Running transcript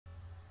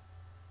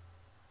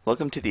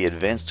Welcome to the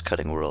advanced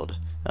cutting world.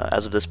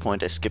 As of this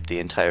point, I skipped the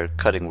entire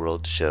cutting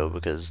world to show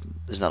because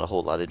there's not a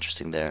whole lot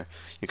interesting there.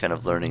 You're kind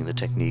of learning the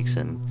techniques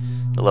and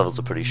the levels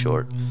are pretty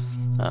short.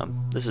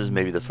 This is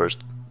maybe the first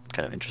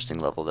kind of interesting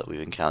level that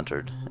we've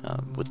encountered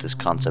with this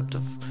concept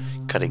of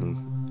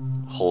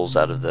cutting holes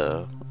out of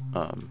the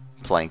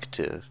plank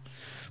to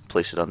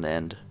place it on the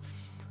end.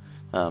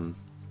 In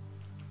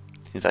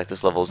fact,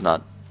 this level is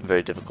not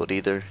very difficult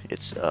either.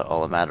 It's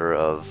all a matter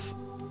of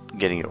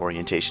getting your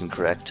orientation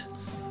correct.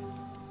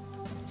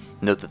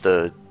 Note that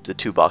the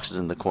two boxes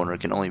in the corner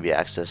can only be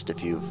accessed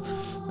if you've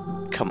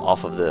come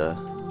off of the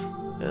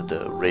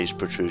raised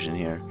protrusion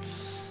here.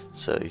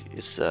 So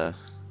it's you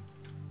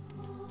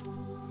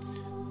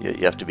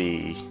have to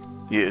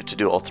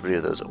do all three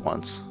of those at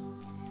once.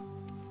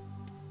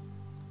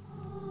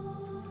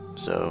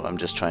 So I'm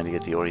just trying to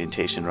get the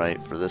orientation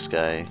right for this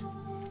guy.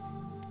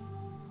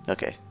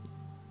 Okay,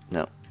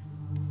 no,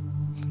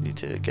 need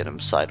to get him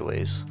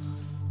sideways.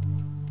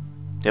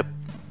 Yep,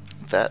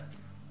 that.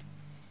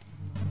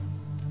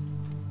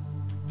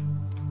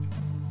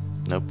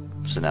 Nope.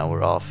 So now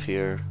we're off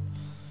here,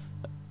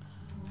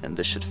 and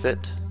this should fit,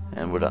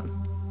 and we're done.